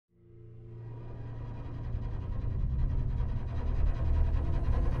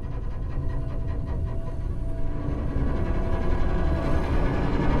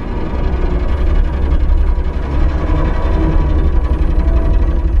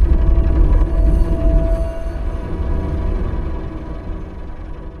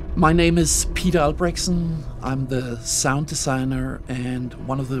My name is Peter Albrechtsen. I'm the sound designer and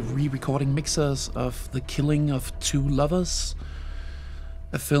one of the re-recording mixers of The Killing of Two Lovers,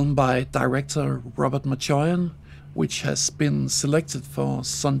 a film by director Robert Machoian, which has been selected for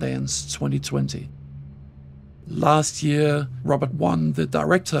Sundance 2020. Last year, Robert won the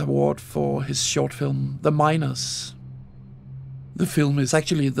Director Award for his short film The Miners. The film is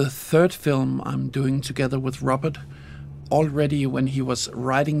actually the third film I'm doing together with Robert. Already when he was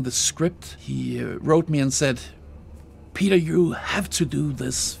writing the script, he wrote me and said, "Peter, you have to do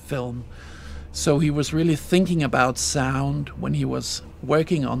this film." So he was really thinking about sound when he was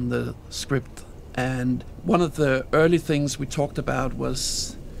working on the script. And one of the early things we talked about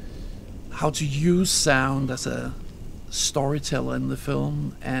was how to use sound as a storyteller in the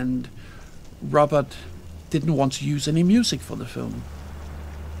film. And Robert didn't want to use any music for the film.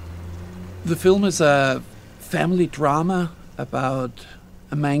 The film is a family drama about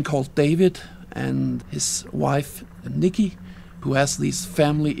a man called David and his wife Nikki, who has these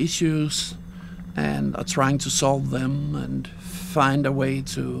family issues and are trying to solve them and find a way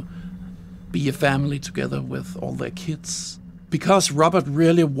to be a family together with all their kids. Because Robert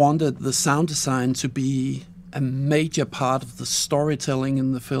really wanted the sound design to be a major part of the storytelling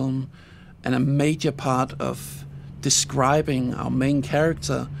in the film and a major part of describing our main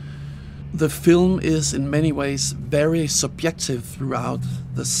character, the film is in many ways very subjective throughout.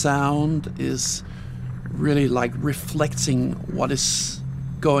 The sound is really like reflecting what is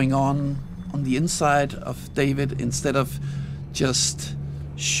going on the inside of David instead of just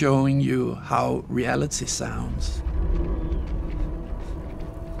showing you how reality sounds.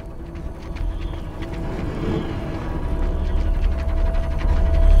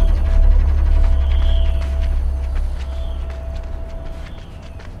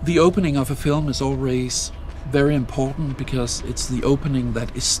 The opening of a film is always very important because it's the opening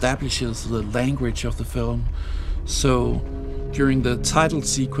that establishes the language of the film. So during the title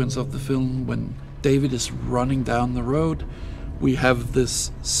sequence of the film, when David is running down the road, we have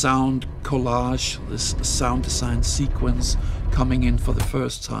this sound collage, this sound design sequence coming in for the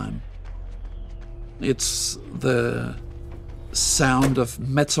first time. It's the sound of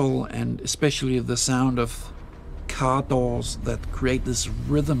metal and especially the sound of car doors that create this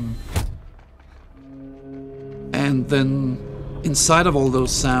rhythm. And then inside of all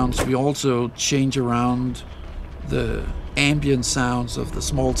those sounds, we also change around the ambient sounds of the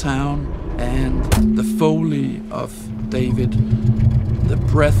small town and the Foley of David, the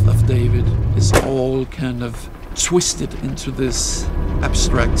breath of David is all kind of twisted into this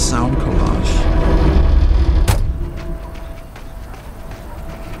abstract sound collage.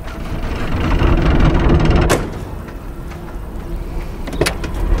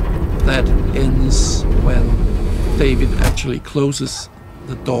 That ends when David actually closes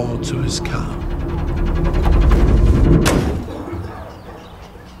the door to his car.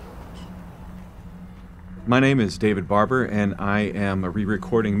 My name is David Barber, and I am a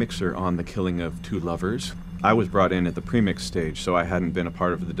re-recording mixer on The Killing of Two Lovers. I was brought in at the pre-mix stage, so I hadn't been a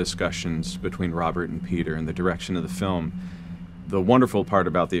part of the discussions between Robert and Peter and the direction of the film. The wonderful part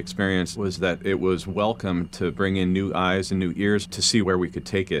about the experience was that it was welcome to bring in new eyes and new ears to see where we could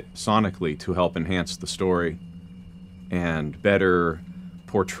take it sonically to help enhance the story and better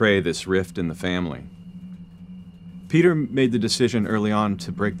portray this rift in the family. Peter made the decision early on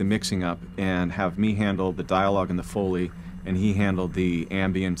to break the mixing up and have me handle the dialogue and the Foley, and he handled the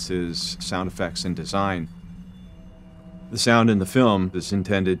ambiences, sound effects, and design. The sound in the film is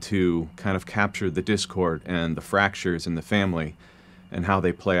intended to kind of capture the discord and the fractures in the family and how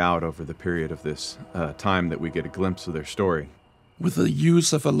they play out over the period of this time that we get a glimpse of their story. With the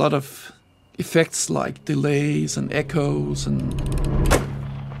use of a lot of effects like delays and echoes and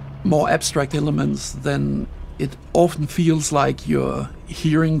more abstract elements, then it often feels like you're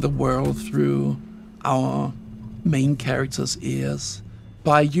hearing the world through our main character's ears.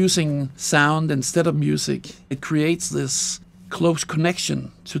 By using sound instead of music, it creates this close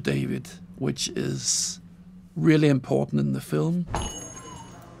connection to David, which is really important in the film.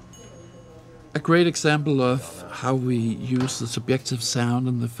 A great example of how we use the subjective sound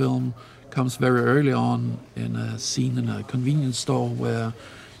in the film comes very early on in a scene in a convenience store where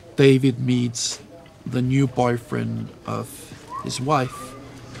David meets the new boyfriend of his wife.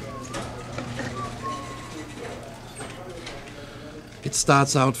 It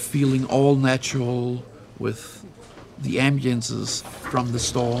starts out feeling all natural with the ambiences from the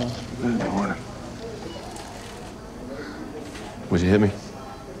store. Good morning. Would you hit me?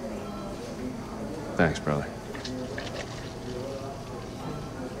 Thanks, brother.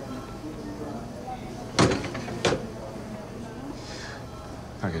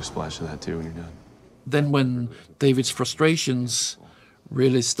 I'll get a splash of that too when you're done. Then when David's frustrations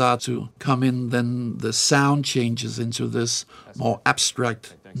really start to come in, then the sound changes into this more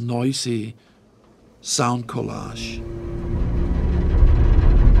abstract, noisy sound collage.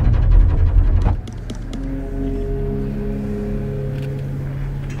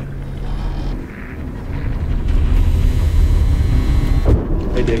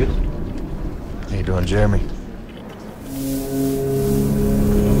 Hey, David. How you doing, Jeremy?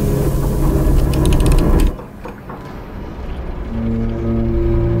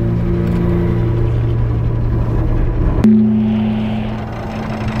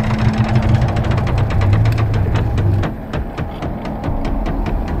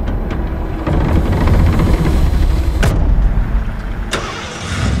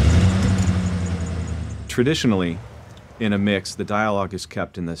 Traditionally, in a mix, the dialogue is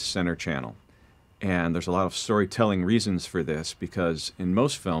kept in the center channel. And there's a lot of storytelling reasons for this, because in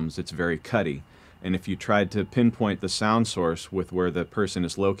most films it's very cutty. And if you tried to pinpoint the sound source with where the person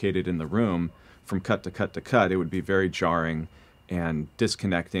is located in the room from cut to cut to cut, it would be very jarring and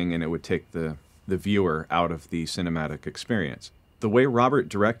disconnecting, and it would take the viewer out of the cinematic experience. The way Robert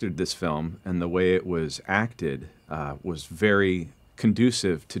directed this film and the way it was acted was very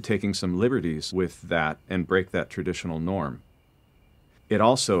conducive to taking some liberties with that and break that traditional norm. It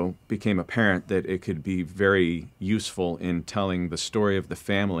also became apparent that it could be very useful in telling the story of the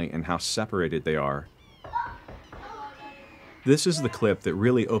family and how separated they are. This is the clip that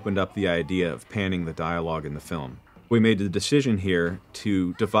really opened up the idea of panning the dialogue in the film. We made the decision here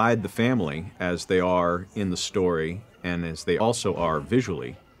to divide the family as they are in the story and as they also are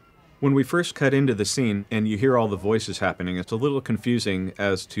visually. When we first cut into the scene and you hear all the voices happening, it's a little confusing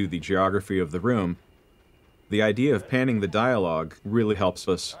as to the geography of the room. The idea of panning the dialogue really helps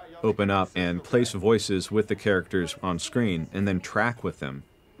us open up and place voices with the characters on screen and then track with them.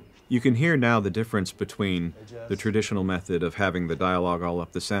 You can hear now the difference between the traditional method of having the dialogue all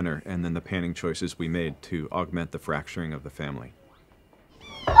up the center and then the panning choices we made to augment the fracturing of the family.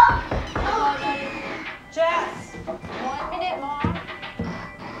 Jess! 1 minute, Mom.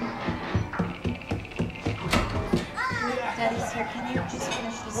 Daddy's here. Can you just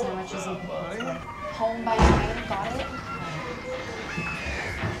finish the sandwiches and home by 9? Got it?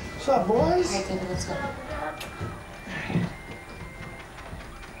 What's up, boys? Okay, David, let's go.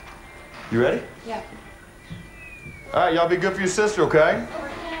 You ready? Yeah. All right, y'all be good for your sister, okay?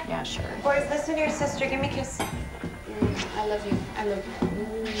 Yeah, sure. Boys, listen to your sister. Give me a kiss. I love you. I love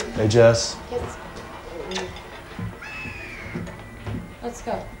you. Hey, Jess. Kiss. Let's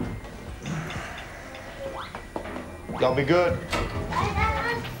go. Y'all be good.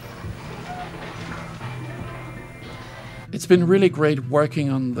 It's been really great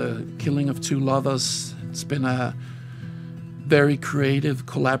working on the killing of two lovers. It's been a very creative,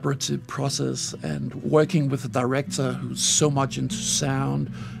 collaborative process, and working with a director who's so much into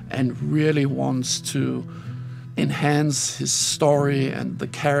sound and really wants to enhance his story and the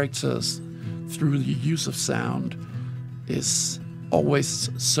characters through the use of sound is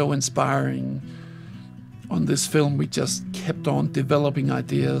always so inspiring. On this film, we just kept on developing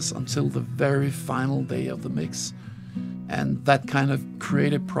ideas until the very final day of the mix. And that kind of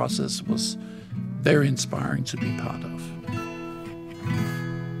creative process was very inspiring to be part of.